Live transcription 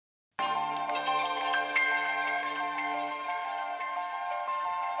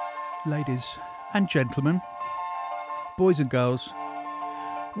Ladies and gentlemen, boys and girls,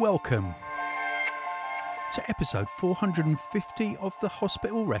 welcome to episode 450 of the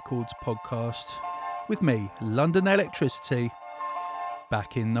Hospital Records podcast with me, London Electricity,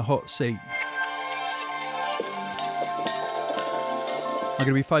 back in the hot seat. I'm going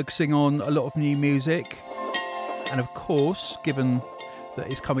to be focusing on a lot of new music and of course, given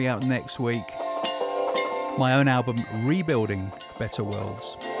that it's coming out next week, my own album Rebuilding Better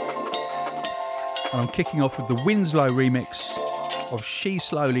Worlds. And I'm kicking off with the Winslow remix of She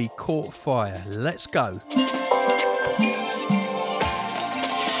Slowly Caught Fire. Let's go.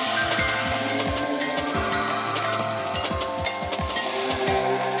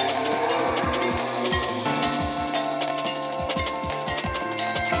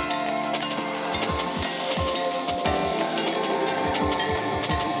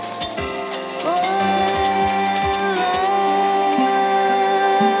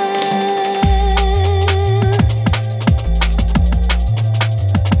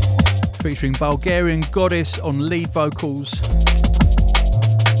 Featuring Bulgarian Goddess on lead vocals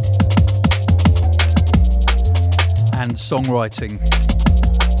and songwriting.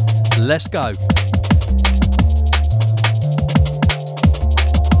 Let's go.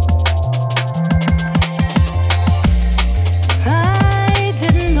 I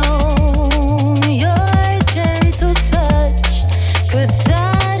didn't know your gentle touch could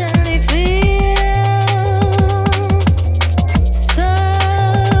suddenly feel so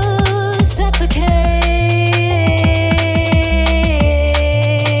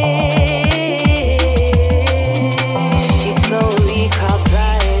she slowly caught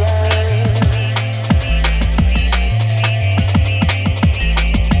fire.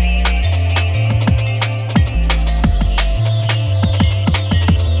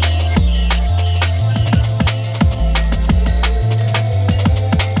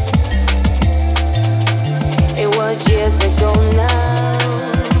 It was years ago now.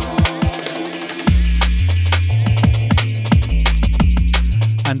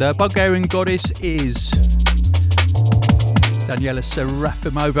 And Bulgarian Goddess is Daniela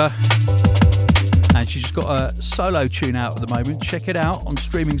Serafimova, and she's just got a solo tune out at the moment. Check it out on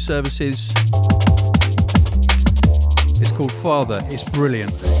streaming services. It's called Father. It's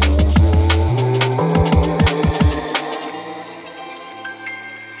brilliant.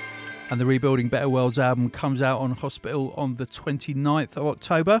 And the Rebuilding Better Worlds album comes out on Hospital on the 29th of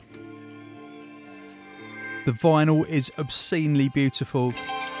October. The vinyl is obscenely beautiful,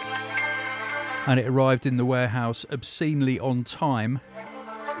 and it arrived in the warehouse obscenely on time,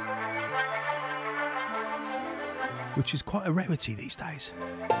 which is quite a rarity these days.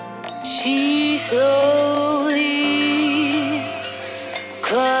 She slowly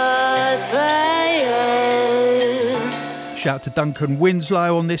caught fire. Shout to Duncan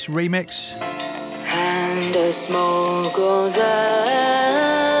Winslow on this remix. And the smoke goes up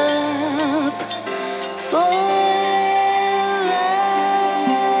for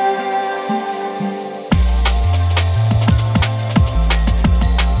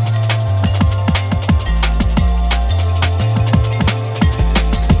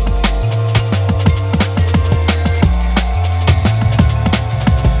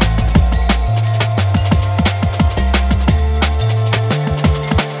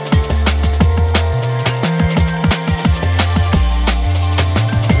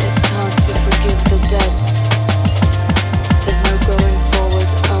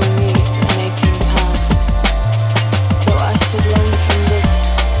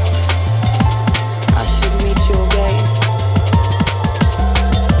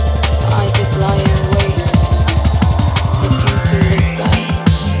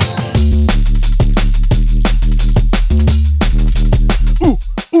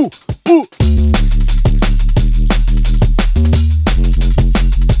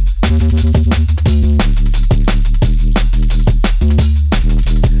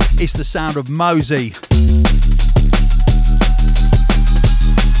sound of Mosey.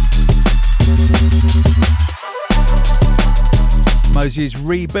 Mosey is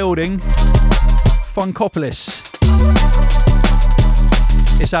rebuilding Funkopolis.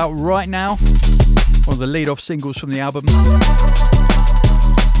 It's out right now, one of the lead-off singles from the album.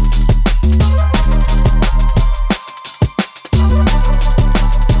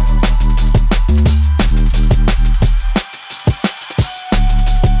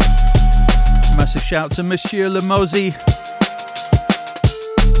 Massive shout to Monsieur Lemosey.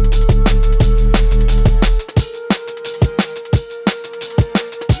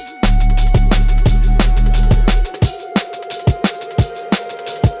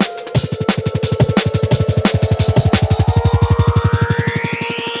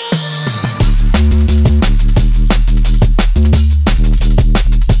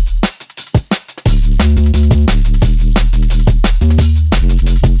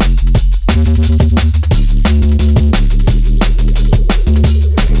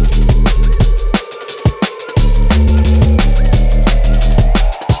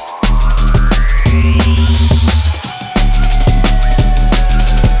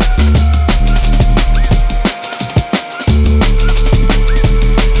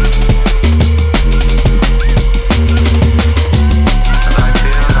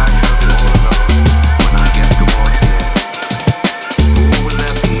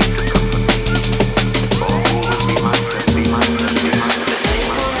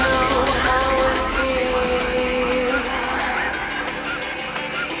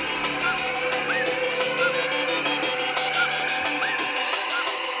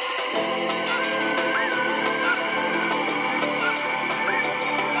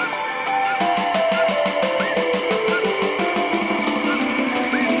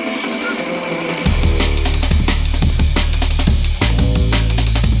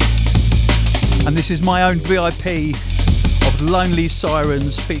 And this is my own VIP of Lonely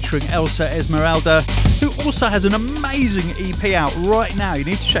Sirens featuring Elsa Esmeralda, who also has an amazing EP out right now. You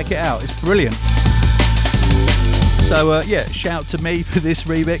need to check it out, it's brilliant. So yeah, shout to me for this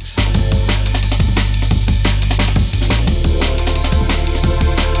remix.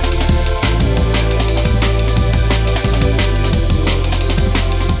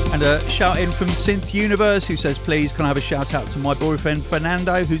 And a shout in from Synth Universe, who says, please can I have a shout out to my boyfriend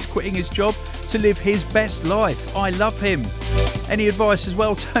Fernando, who's quitting his job to live his best life. I love him. Any advice as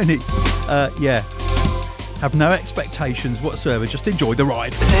well, Tony? Yeah, have no expectations whatsoever, just enjoy the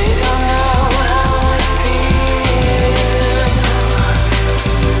ride.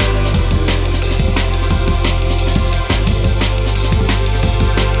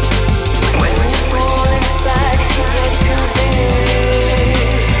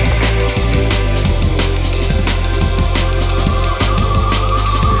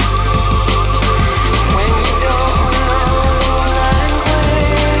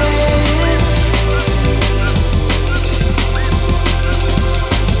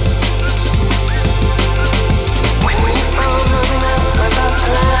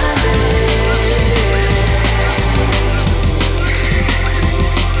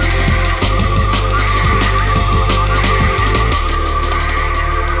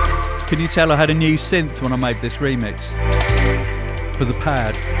 Can you tell I had a new synth when I made this remix? For the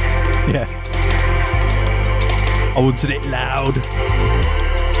pad. Yeah. I wanted it loud.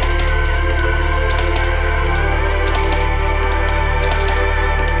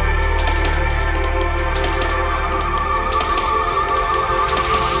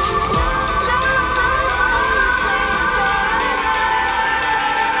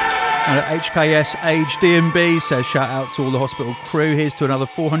 HKS Age DMB says, shout out to all the hospital crew. Here's to another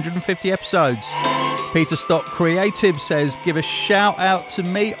 450 episodes. Peter Stock Creative says, give a shout out to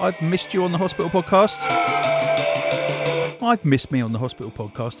me. I've missed you on the hospital podcast. I've missed me on the hospital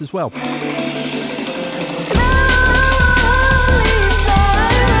podcast as well.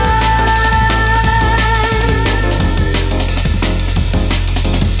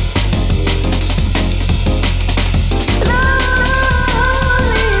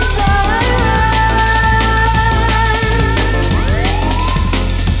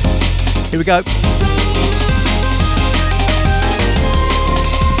 Here we go.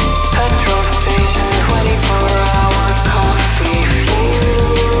 Petrol station, 24-hour coffee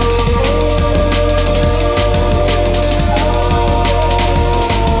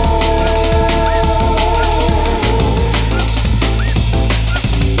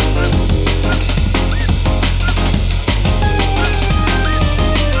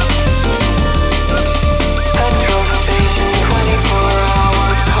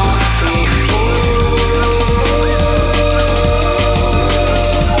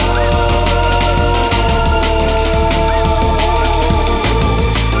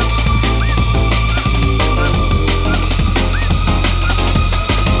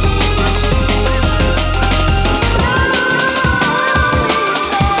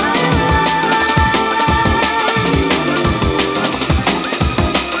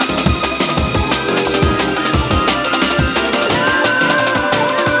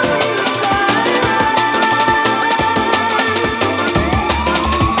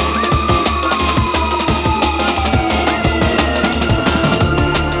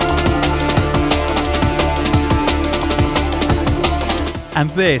And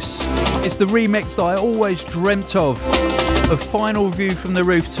this is the remix that I always dreamt of Final View from the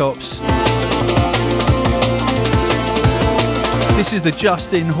Rooftops. This is the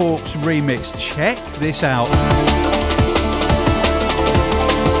Justin Hawkes remix. Check this out.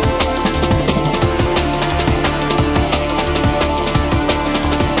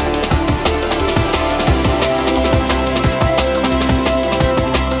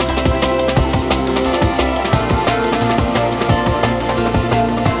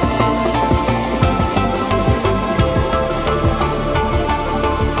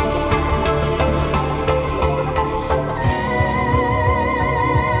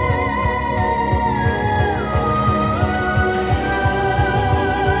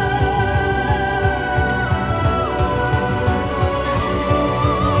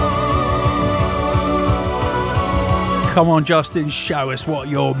 Come on, Justin, show us what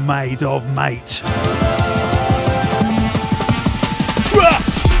you're made of, mate.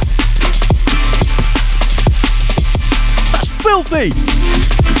 That's filthy!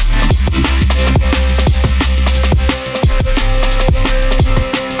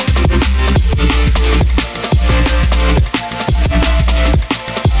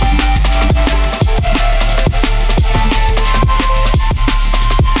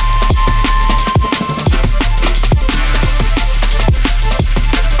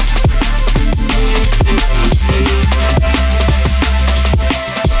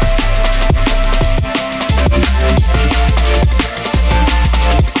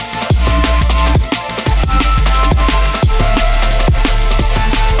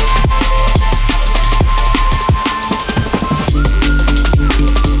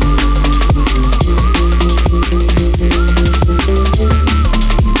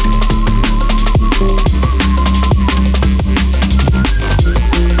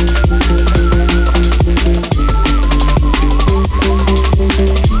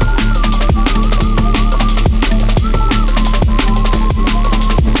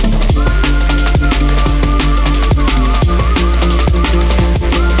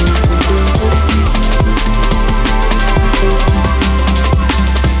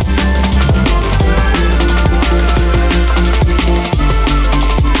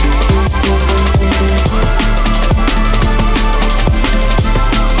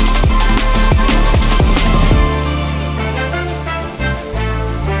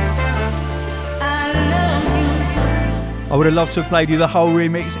 would have loved to have played you the whole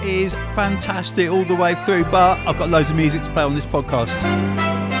remix. It is fantastic all the way through, but I've got loads of music to play on this podcast.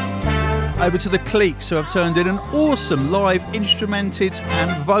 Over to the Cliques, who have turned in an awesome live instrumented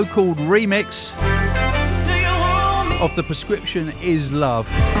and vocaled remix of The Prescription Is Love.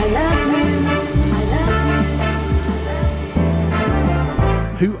 I love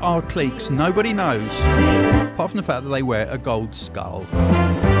you. Who are Cliques? Nobody knows, apart from the fact that they wear a gold skull.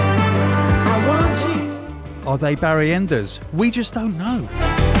 I want you. Are they Barry Enders? We just don't know.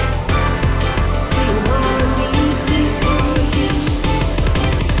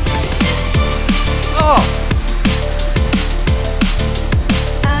 Oh!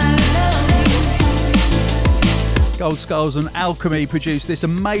 Gold Skulls and Alchemy produced this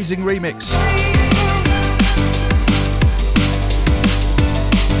amazing remix.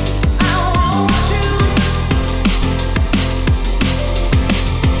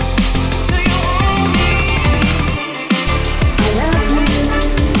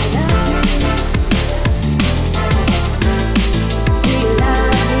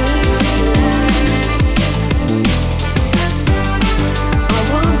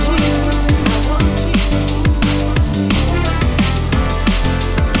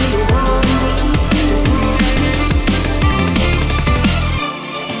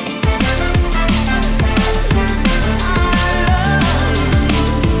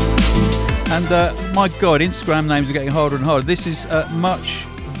 My God, Instagram names are getting harder and harder. This is Much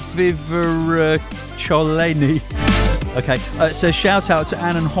Vivercholeni. Okay, so shout out to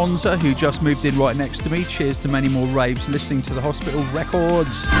Anne and Honza, who just moved in right next to me. Cheers to many more raves listening to the Hospital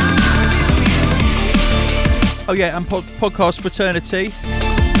Records. Oh yeah, and Podcast Fraternity.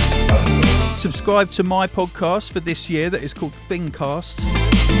 Subscribe to my podcast for this year that is called Thingcast.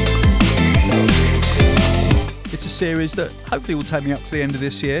 It's a series that hopefully will take me up to the end of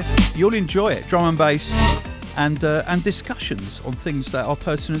this year. You'll enjoy it. Drum and bass and discussions on things that are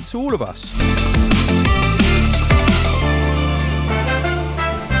pertinent to all of us.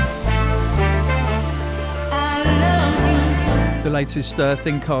 The latest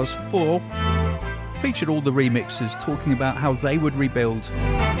Thingcast 4 featured all the remixers talking about how they would rebuild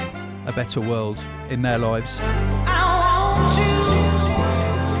a better world in their lives.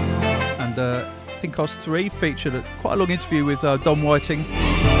 And Thingcast 3 featured quite a long interview with Don Whiting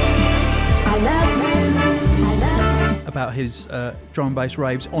about his drum and bass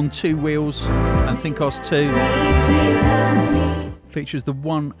raves on two wheels. And Thingcast 2 features the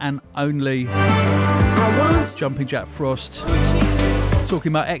one and only Jumping Jack Frost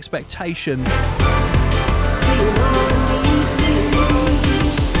talking about expectation.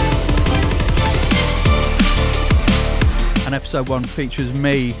 And episode 1 features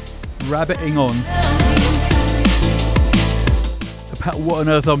me rabbiting on about what on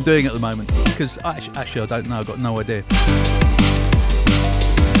earth I'm doing at the moment, because actually I don't know, I've got no idea.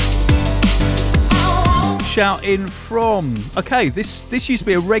 Shout in from, okay, this used to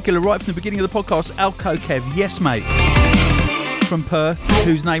be a regular right from the beginning of the podcast, Alco Kev, yes mate, from Perth,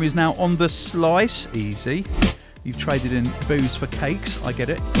 whose name is now on the slice. Easy. You've traded in booze for cakes, I get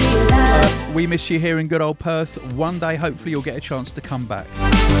it. We miss you here in good old Perth. One day, hopefully, you'll get a chance to come back.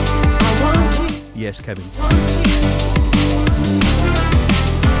 Yes, Kevin.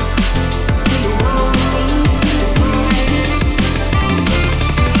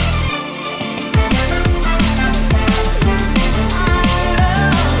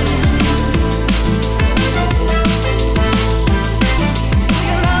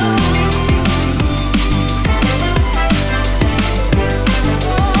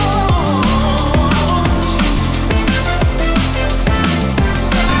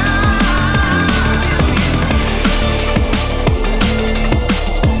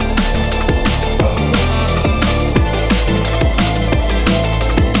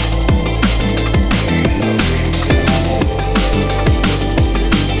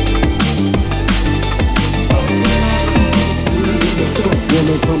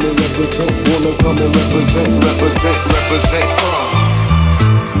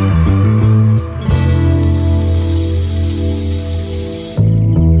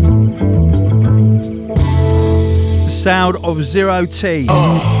 Sound of Zero T. Come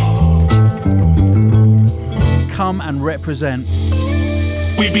and represent.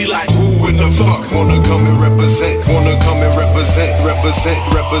 We be like, who in the fuck wanna come and represent? Wanna come and represent, represent.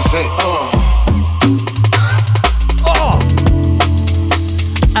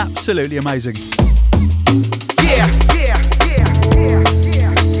 Absolutely amazing. Yeah.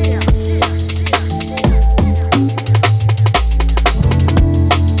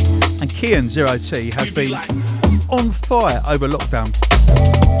 And Kian Zero T has been on fire over lockdown.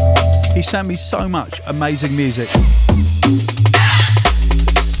 He sent me so much amazing music.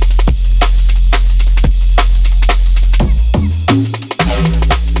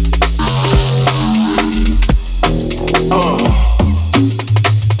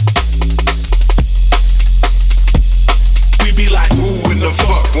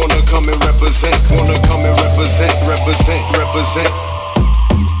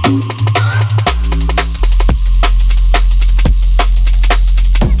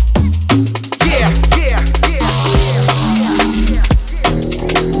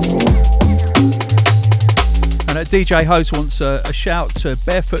 DJ Host wants a shout to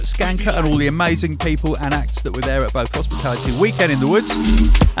Barefoot Skanker and all the amazing people and acts that were there at both Hospitality Weekend in the Woods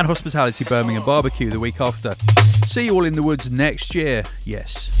and Hospitality Birmingham Barbecue the week after. See you all in the woods next year.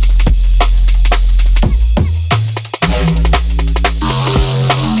 Yes.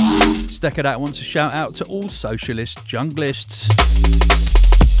 Steckadat wants a shout out to all socialist junglists.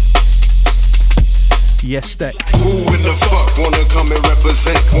 Yes, Steck. Who in the fuck wanna come and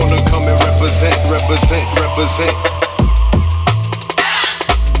represent? Wanna come and represent.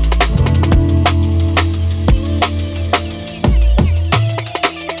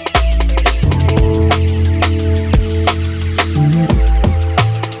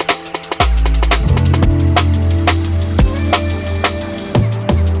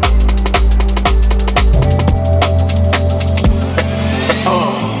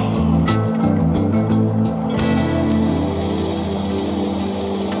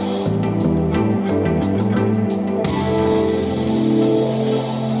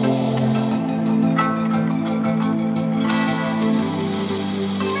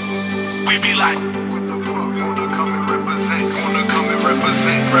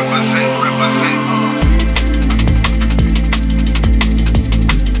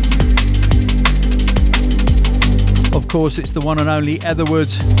 Of course, it's the one and only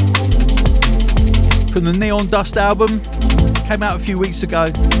Etherwood from the Neon Dust album. Came out a few weeks ago.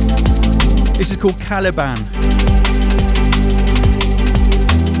 This is called Caliban.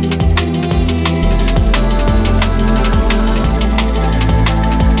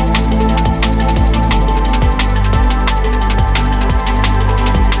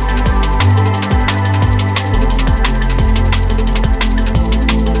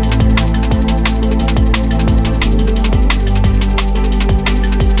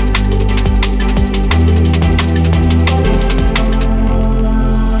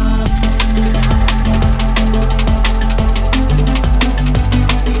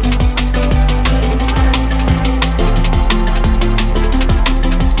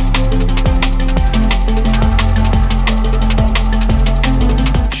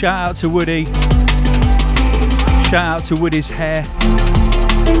 Shout out to Woody. Shout out to Woody's hair.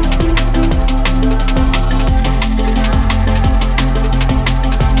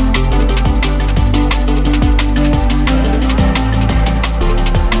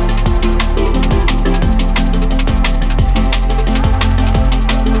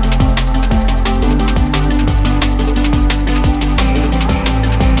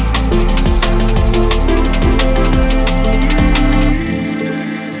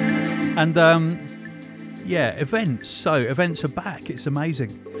 And yeah, events. So events are back. It's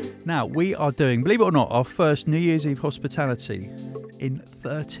amazing. Now we are doing, believe it or not, our first New Year's Eve hospitality in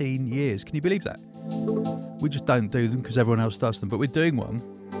 13 years. Can you believe that? We just don't do them because everyone else does them, but we're doing one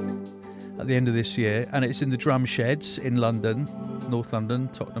at the end of this year, and it's in the Drum Sheds in London, North London,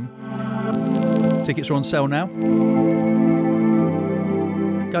 Tottenham. Tickets are on sale now.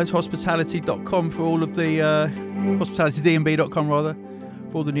 Go to hospitality.com for all of the hospitalitydnb.com rather.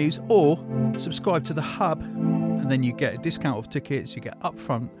 For all the news, or subscribe to the Hub, and then you get a discount off tickets. You get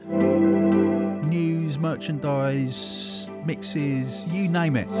upfront news, merchandise, mixes, you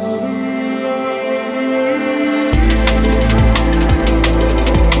name it.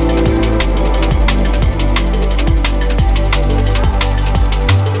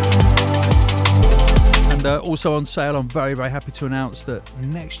 And also on sale, I'm very, very happy to announce that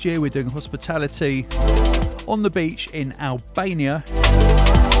next year we're doing hospitality on the beach in Albania,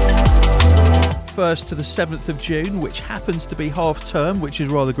 1st to the 7th of June, which happens to be half term, which is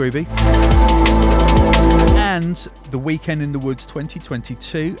rather groovy, and the Weekend in the Woods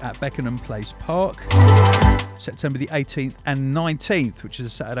 2022 at Beckenham Place Park, September the 18th and 19th, which is a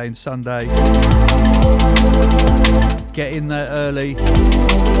Saturday and Sunday. Get in there early.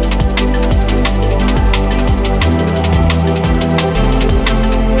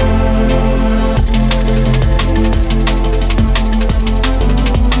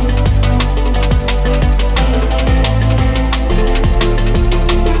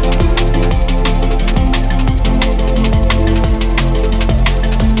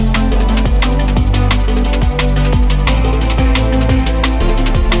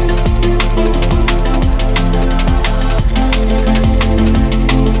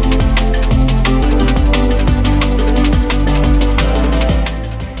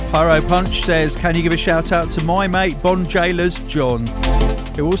 Radio Punch says, can you give a shout out to my mate Bon Jailers John,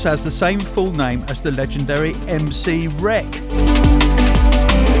 who also has the same full name as the legendary MC Rec.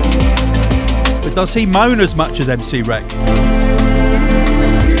 But does he moan as much as MC Rec?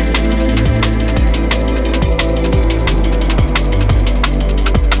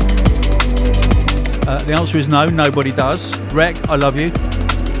 The answer is no, nobody does. Rec, I love you.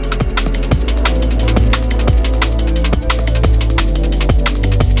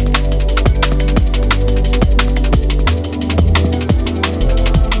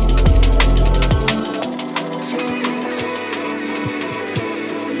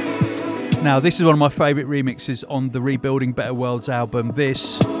 Now, this is one of my favourite remixes on the Rebuilding Better Worlds album.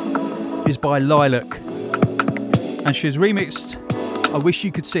 This is by Lilac, and she's remixed I Wish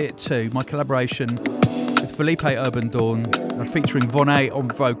You Could See It Too, my collaboration with Felipe Urban Dawn, and featuring Vonay on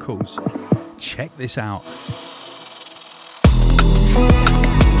vocals. Check this out.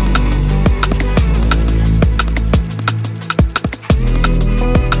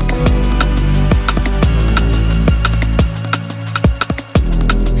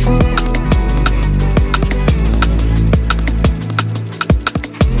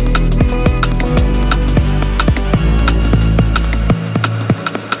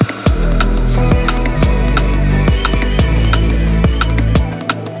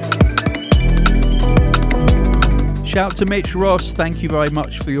 Shout to Mitch Ross, thank you very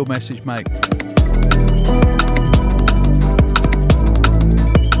much for your message, mate.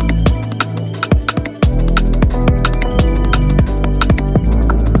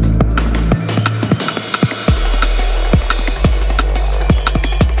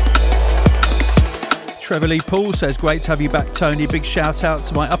 Trevor Lee Paul says, great to have you back, Tony. Big shout out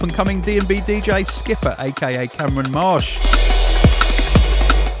to my up and coming D&B DJ Skipper, aka Cameron Marsh.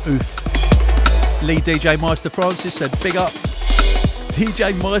 Oof. Lead DJ Meister Francis said, big up.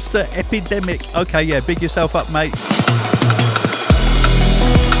 DJ Meister Epidemic. Okay, yeah, big yourself up, mate.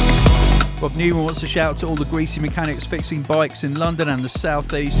 Bob Newman wants to shout to all the greasy mechanics fixing bikes in London and the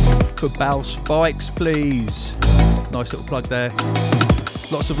southeast for Bal's Bikes, please. Nice little plug there.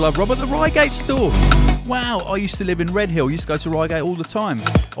 Lots of love. Rob at the Reigate store. Wow, I used to live in Redhill. I used to go to Reigate all the time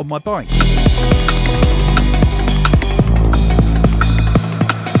on my bike.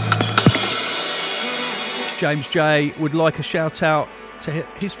 James J would like a shout out to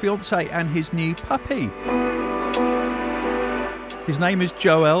his fiancée and his new puppy. His name is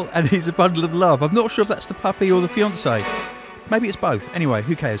Joel and he's a bundle of love. I'm not sure if that's the puppy or the fiancée. Maybe it's both. Anyway,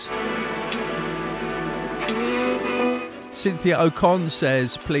 who cares? Cynthia Ocon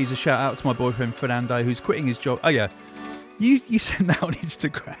says, please a shout out to my boyfriend Fernando, who's quitting his job. Oh yeah, you send that on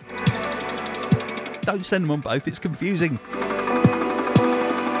Instagram. Don't send them on both, it's confusing.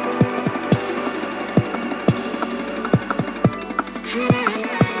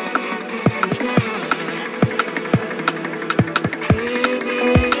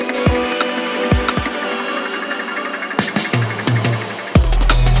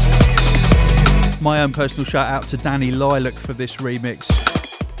 My own personal shout out to Danny Lilac for this remix.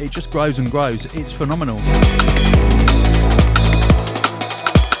 It just grows and grows. It's phenomenal.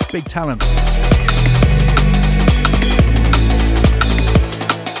 Big talent.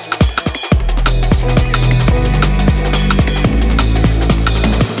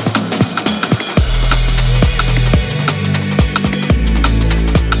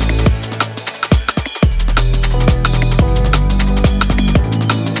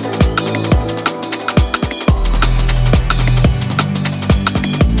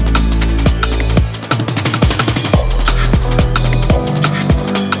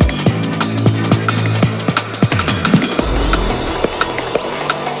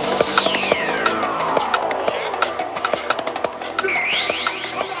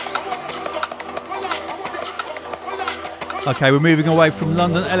 Okay, we're moving away from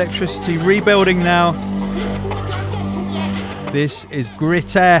London Electricity, rebuilding now. This is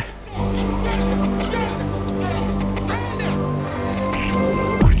Gritter.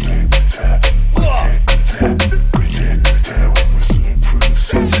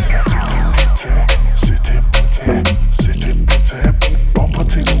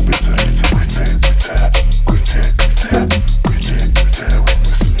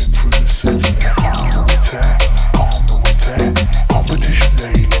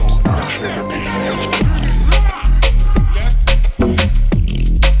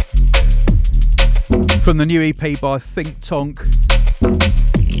 From the new EP by Think Tonk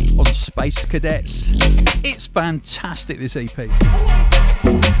on Space Cadets. It's fantastic, this EP.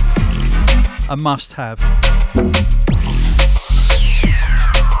 A must have.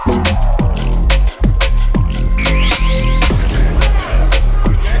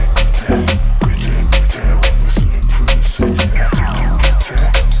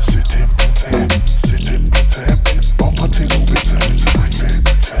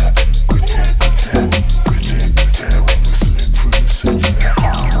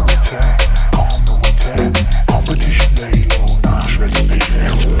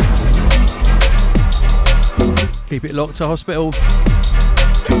 Keep it locked to Hospital.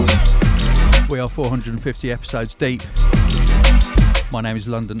 We are 450 episodes deep. My name is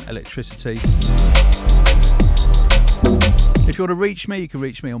London Electricity. If you want to reach me, you can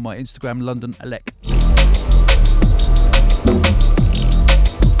reach me on my Instagram, London Elec.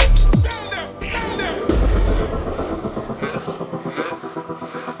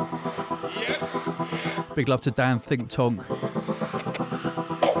 Big love to Dan Think Tonk.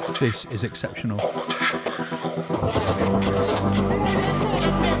 This is exceptional.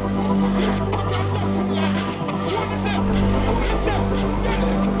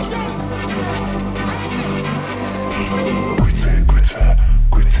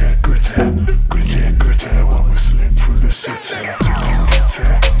 Glitter, while we slip through the city.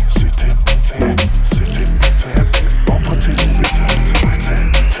 Sitting, bumper till bitter. Glitter,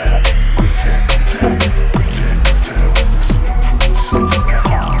 while we slip through the city.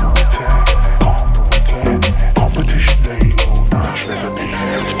 Calm the winter, competition day, all night, shred a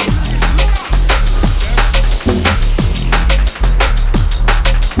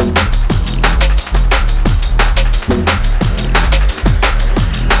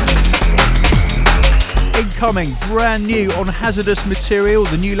Incoming, brand new on Hazardous Material,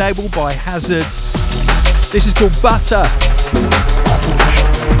 the new label by Hazard. This is called Butter.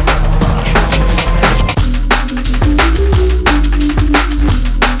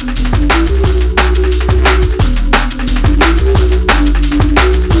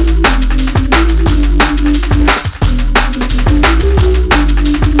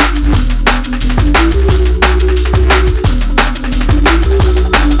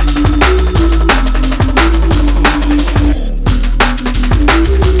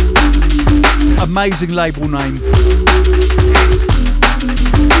 Amazing label name.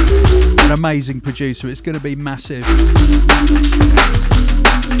 An amazing producer. It's going to be massive.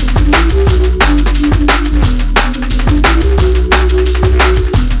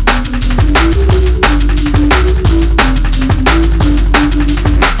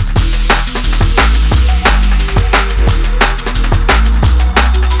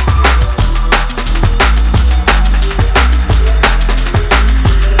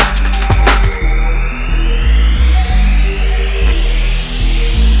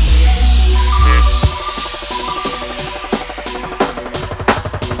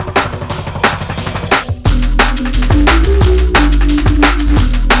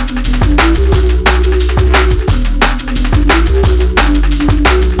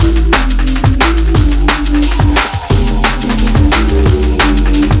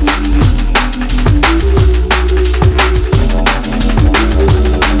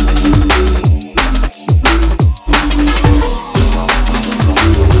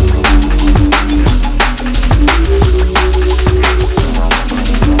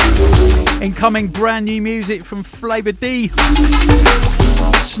 Incoming brand new music from Flavor D.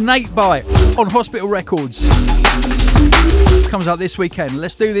 Snakebite on Hospital Records. Comes out this weekend.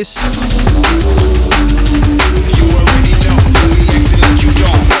 Let's do this. You already know, don't be acting like you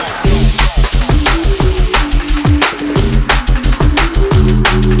don't.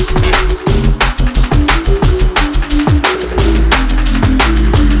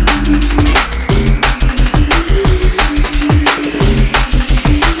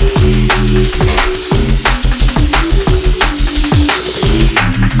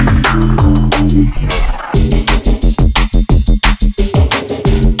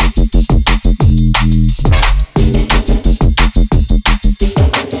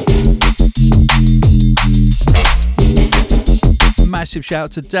 Massive shout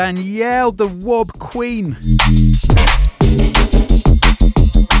out to Danielle, the Wob Queen.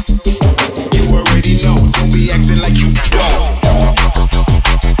 You already know, don't be acting like you don't.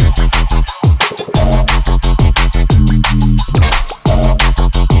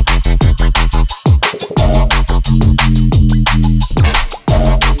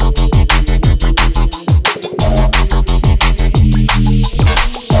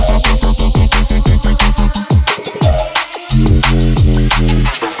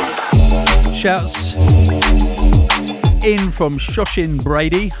 Shouts in from Shoshin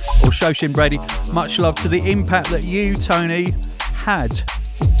Brady, or Shoshin Brady. Much love to the impact that you, Tony, had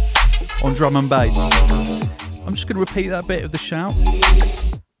on drum and bass. I'm just going to repeat that bit of the shout.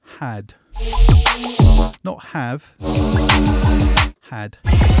 Had. Not have. Had.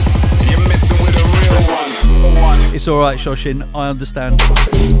 You're messing with a real one. It's alright, Shoshin, I understand.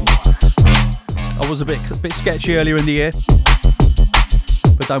 I was a bit sketchy earlier in the year,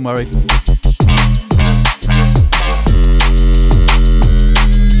 but don't worry.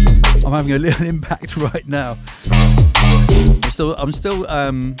 I'm having a little impact right now. I'm still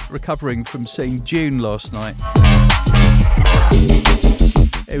recovering from seeing Dune last night.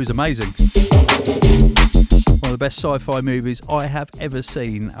 It was amazing. One of the best sci-fi movies I have ever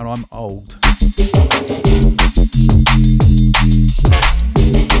seen, and I'm old.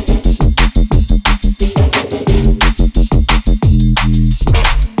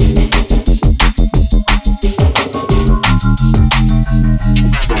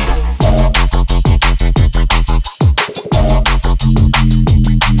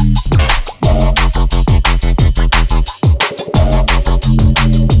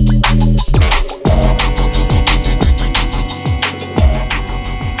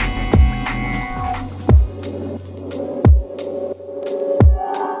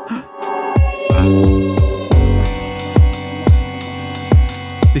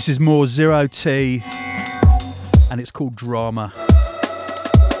 This is more Zero T, and it's called Drama.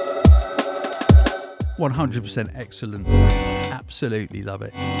 100% excellent. Absolutely love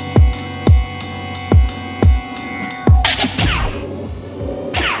it.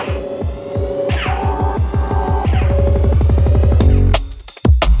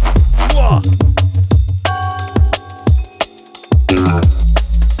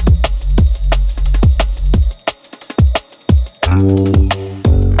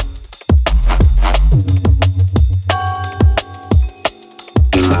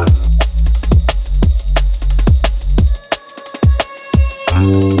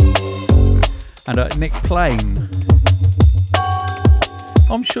 And Nick Plain.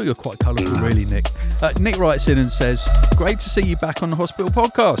 I'm sure you're quite colourful, really, Nick. Nick writes in and says, great to see you back on the Hospital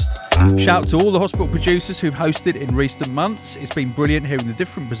podcast. Shout out to all the Hospital producers who've hosted in recent months. It's been brilliant hearing the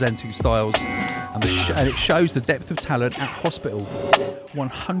different presenting styles, and, and it shows the depth of talent at Hospital.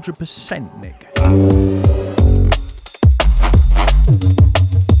 100%, Nick.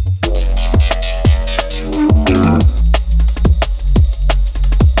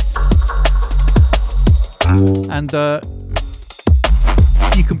 And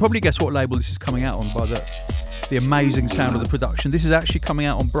you can probably guess what label this is coming out on by the amazing sound of the production. This is actually coming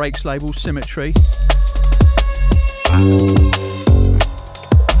out on Break's label, Symmetry.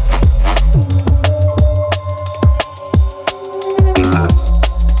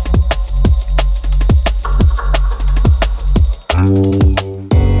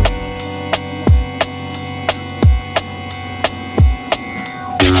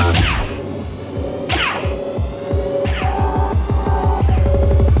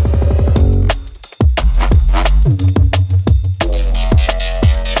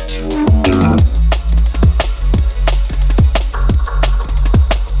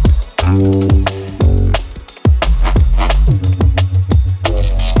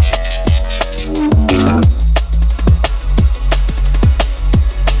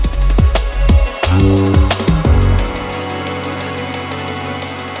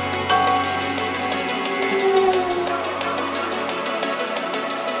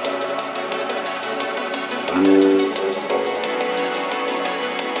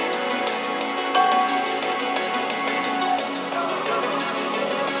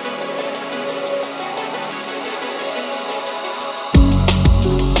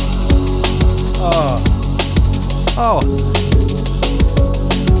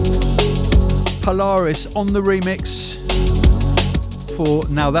 Polaris on the remix for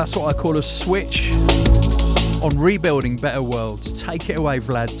Now That's What I Call a Switch on Rebuilding Better Worlds. Take it away,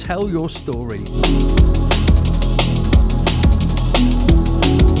 Vlad. Tell your story.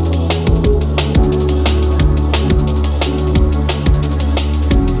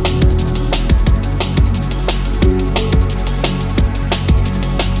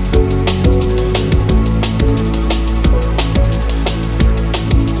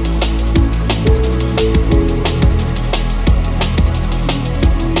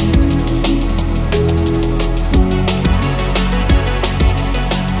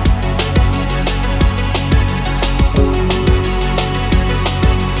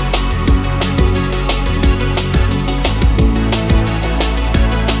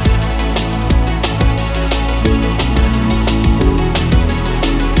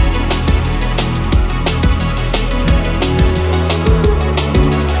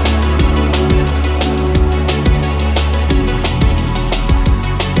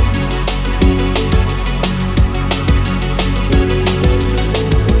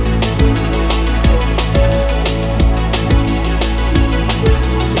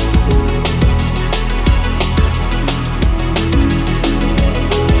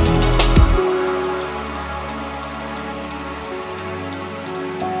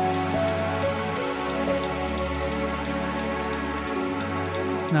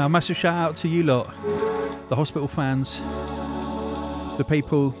 Now, a massive shout out to you lot, the Hospital fans, the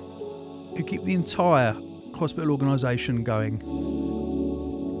people who keep the entire hospital organisation going.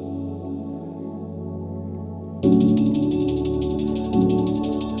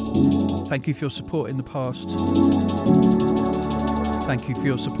 Thank you for your support in the past. Thank you for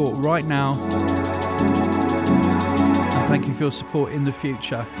your support right now. And thank you for your support in the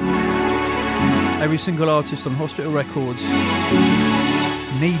future. Every single artist on Hospital Records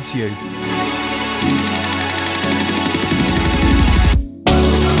needs you.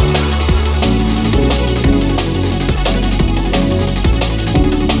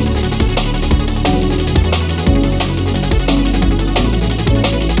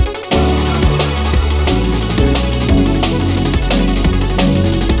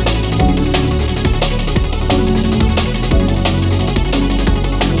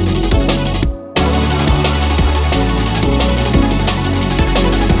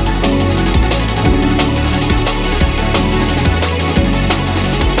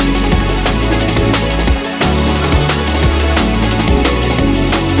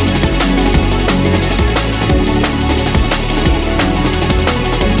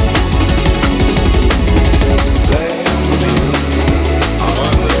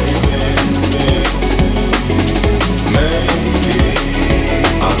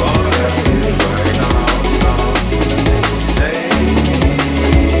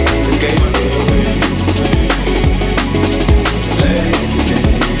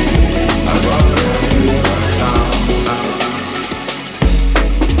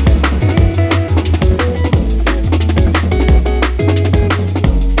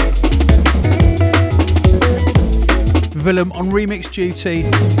 Willem on remix duty.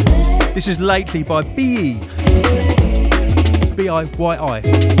 This is Lately by B.I.Y.I.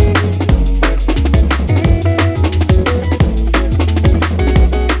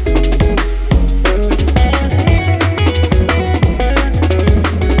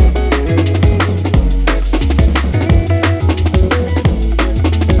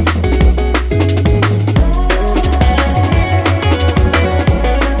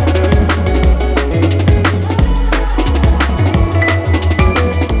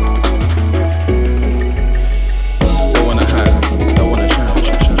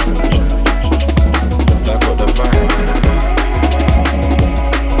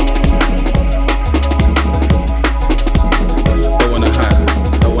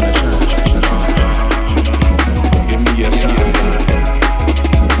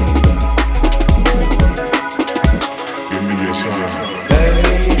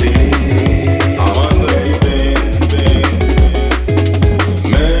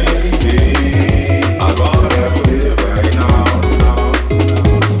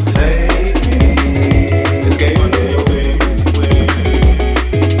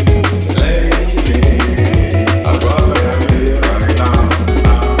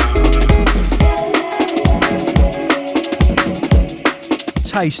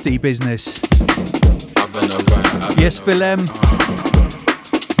 Tasty business. Yes, Willem.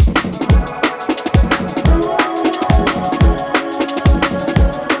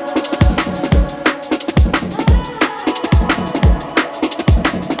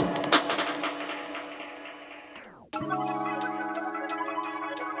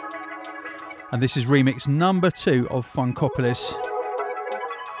 And this is remix number 2 of Funkopolis.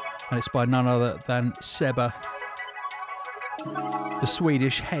 And it's by none other than Seba, the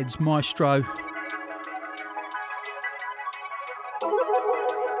Swedish Heads maestro.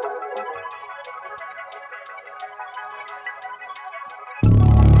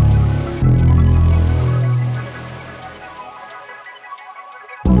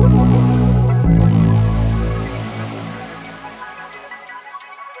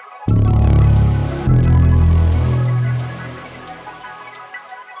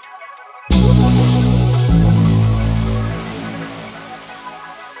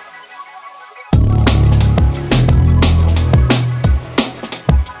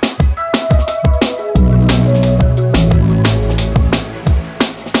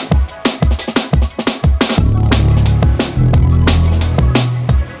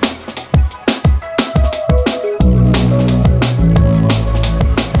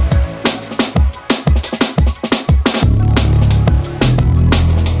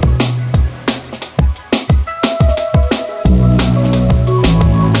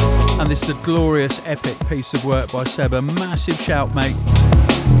 Glorious, epic piece of work by Seba. Massive shout, mate.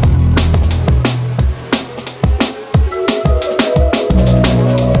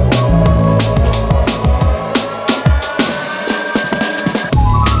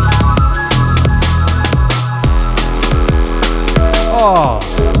 Oh.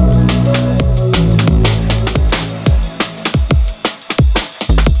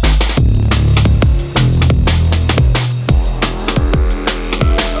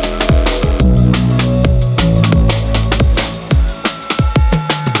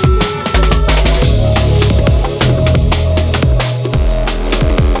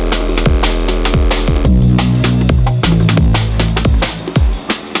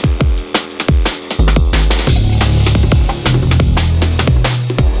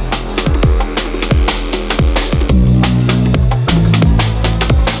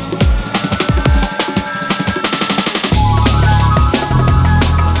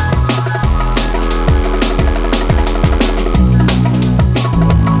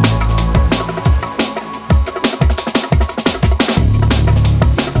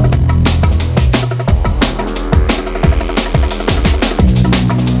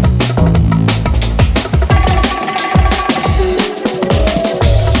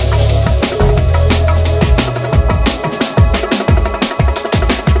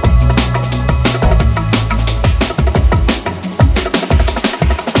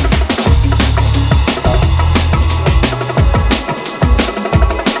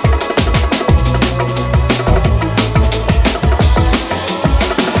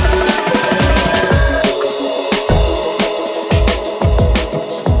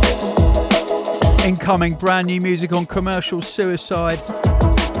 Forthcoming brand new music on Commercial Suicide.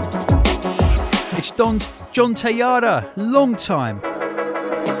 It's John Tejada, long time.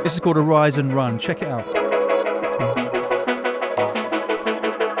 This is called A Rise and Run. Check it out.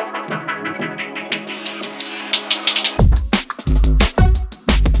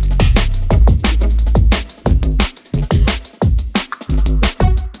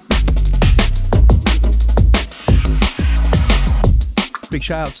 Big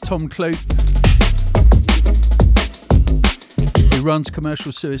shout out to Tom Clute, who runs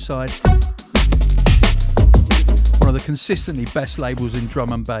Commercial Suicide, one of the consistently best labels in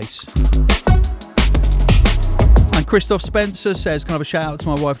drum and bass. And Christoph Spencer says, can I have a shout out to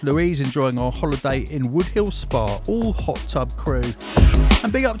my wife Louise, enjoying our holiday in Woodhill Spa, all hot tub crew.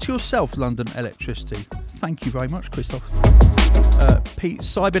 And big up to yourself, London Electricity. Thank you very much, Christoph. Pete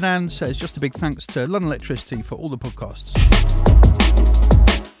Cybernan says, just a big thanks to London Electricity for all the podcasts.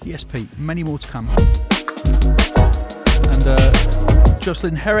 Yes, Pete, many more to come. And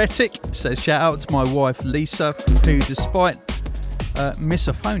Jocelyn Heretic says, shout out to my wife Lisa, who despite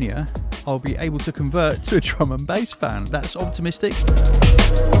misophonia, I'll be able to convert to a drum and bass fan. That's optimistic,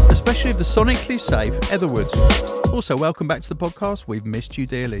 especially if the sonically safe Etherwoods. Also, welcome back to the podcast. We've missed you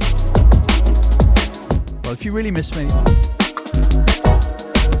dearly. Well, if you really miss me,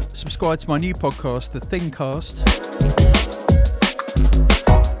 subscribe to my new podcast, The Thingcast,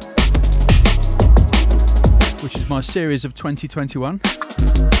 which is my series of 2021.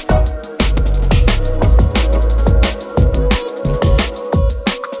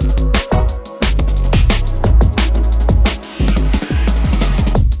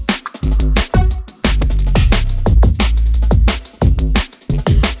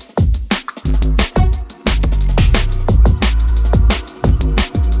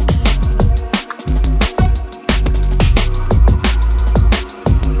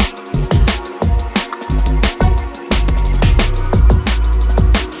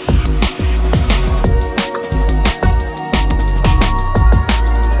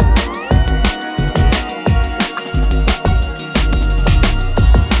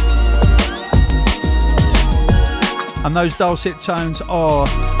 And those dulcet tones are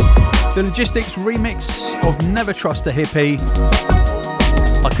the Logistics remix of Never Trust a Hippie.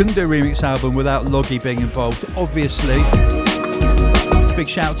 I couldn't do a remix album without Loggy being involved, obviously. Big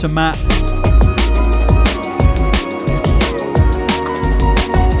shout out to Matt.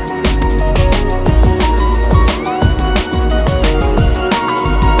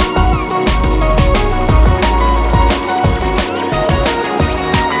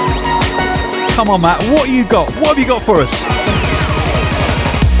 Come on, Matt, what you got? What have you got for us?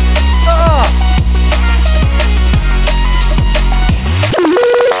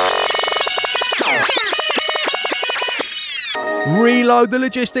 Reload the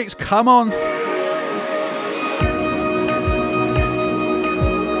Logistics, come on.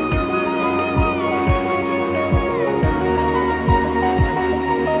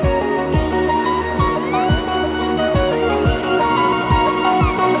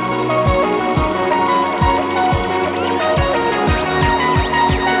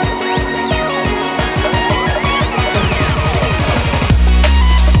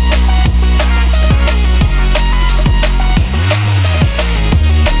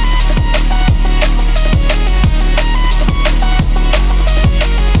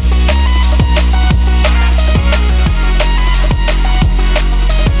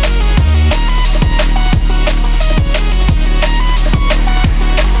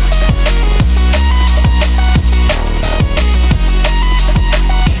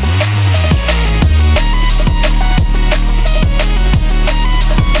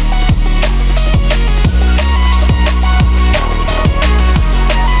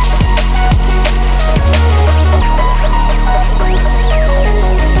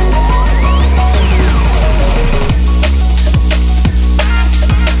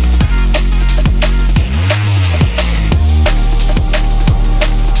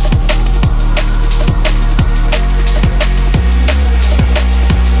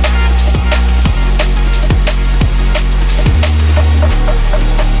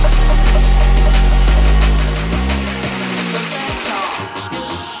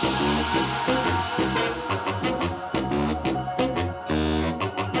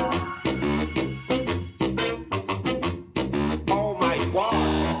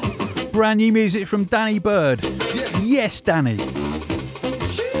 Brand new music from Danny Bird. Yes, Danny.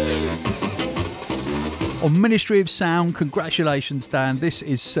 On Ministry of Sound, congratulations, Dan. This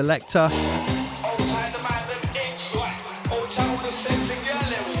is Selector.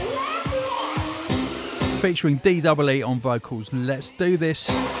 Featuring DEE on vocals. Let's do this.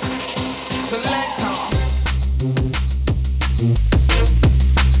 Selector.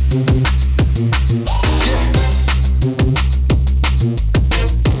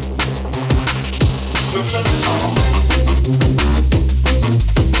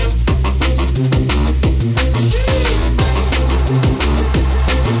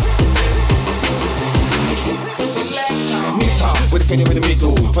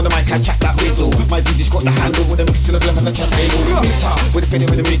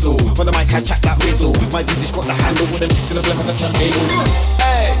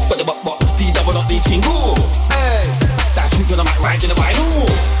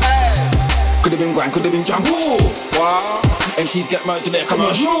 Could have been Django. Wow. MCs get murdered in their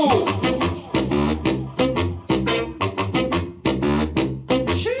commercial.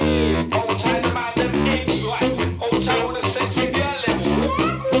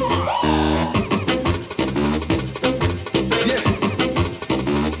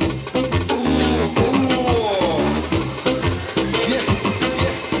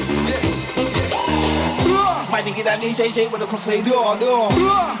 DJ with a crossfade door.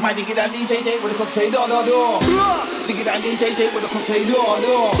 My nigga that DJ with a crossfade door. Nigga that DJ with a crossfade door.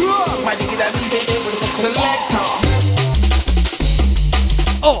 My nigga that DJ with a crossfade selector.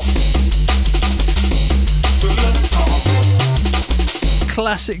 Oh.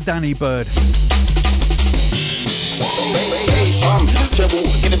 Classic Danny Bird. Treble,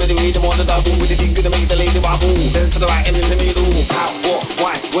 get a bit of rhythm on the double. With the deep, gonna make the lady wobble. Then to the right and in the middle. How, what,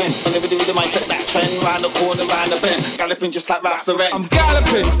 why, when? Whenever the rhythm, I set that trend. Round the corner, round the bend. Galloping just like Ralph Lauren. I'm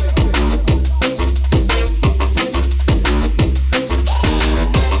galloping.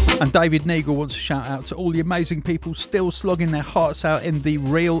 And David Neagle wants to shout out to all the amazing people still slogging their hearts out in the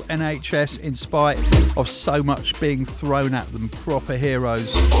real NHS in spite of so much being thrown at them. Proper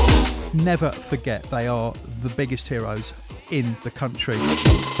heroes. Never forget they are the biggest heroes in the country.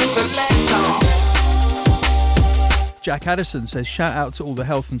 Jack Addison says shout out to all the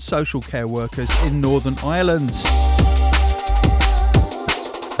health and social care workers in Northern Ireland.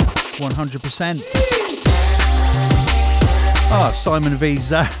 100%. Simon V.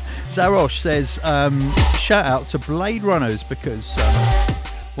 Zarosh says shout out to Blade Runners because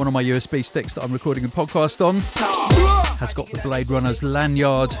one of my USB sticks that I'm recording a podcast on has got the Blade Runners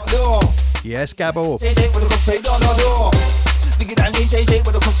lanyard. Yes, Gabbo.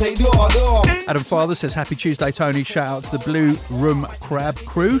 Adam Father says happy Tuesday, Tony. Shout out to the Blue Room Crab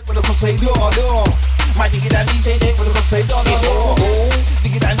crew.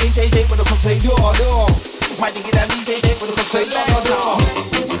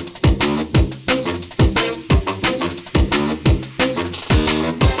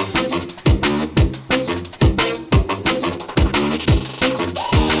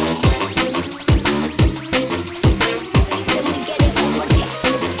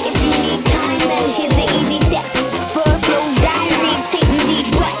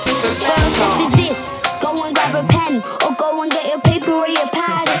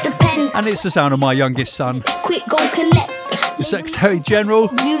 And it's the sound of my youngest son. Quick, go collect. The Secretary General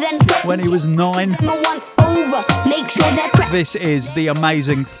when he was 9. This is the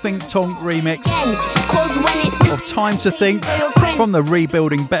amazing Think Tonk remix of Time to Think from the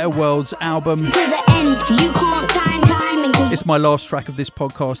Rebuilding Better Worlds album. It's my last track of this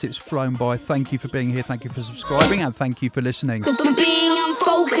podcast. It's flown by. Thank you for being here. Thank you for subscribing. And thank you for listening. Cause I'm being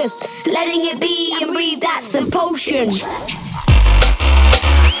unfocused. Letting it be and breathe, that's a potion.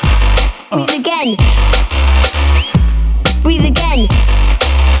 Breathe again. Breathe again.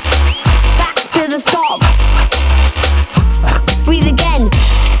 Back to the stop. Breathe again.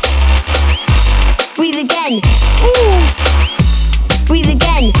 Breathe again. Ooh. Breathe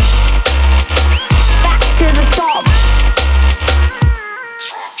again. Back to the stop.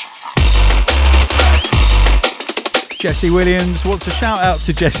 Jesse Williams wants a shout out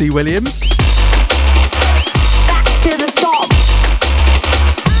to Jesse Williams. Back to the stop.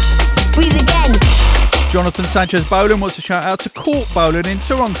 Breathe again. Jonathan Sanchez Boland wants to shout out to Court Boland in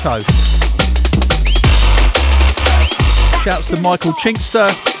Toronto. Shouts to Michael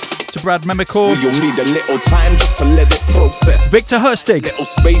Chinkster, to Brad Memicor. You'll need a little time just to let it process. Victor Hurstig. Little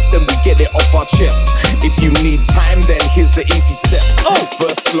space, then we get it off our chest. If you need time, then here's the easy steps.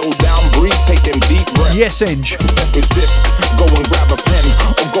 First, slow down, breathe, take them deep breaths. Yes, Inge. Step is this, go and grab a pen,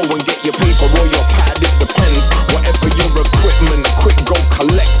 or go and get your paper or your pad, it depends. Whatever your equipment, quick go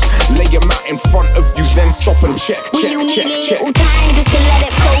collect. Lay them out in front of you, then stop and check. Will you need a little time just to let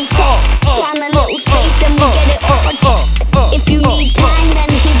it process? Find a little space, then we get it off our chest. If you need time, then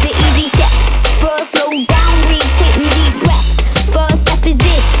here's the easy step. First, slow down, breathe, take them deep breaths. First step is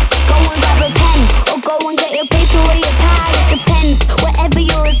this, go and grab a pen, or go and get your paper or your pad, it depends. Whatever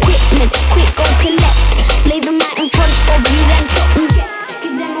your equipment, quick go collect. Lay them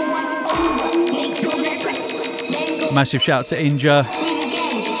Massive shout to Inja,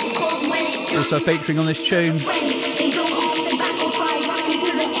 also featuring on this tune.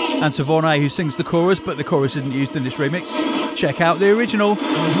 And to Vonne, who sings the chorus, but the chorus isn't used in this remix. Check out the original.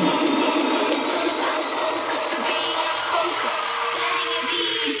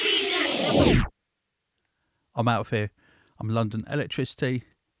 I'm out of here. I'm London Electricity.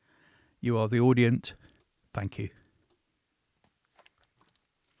 You are the Audient. Thank you.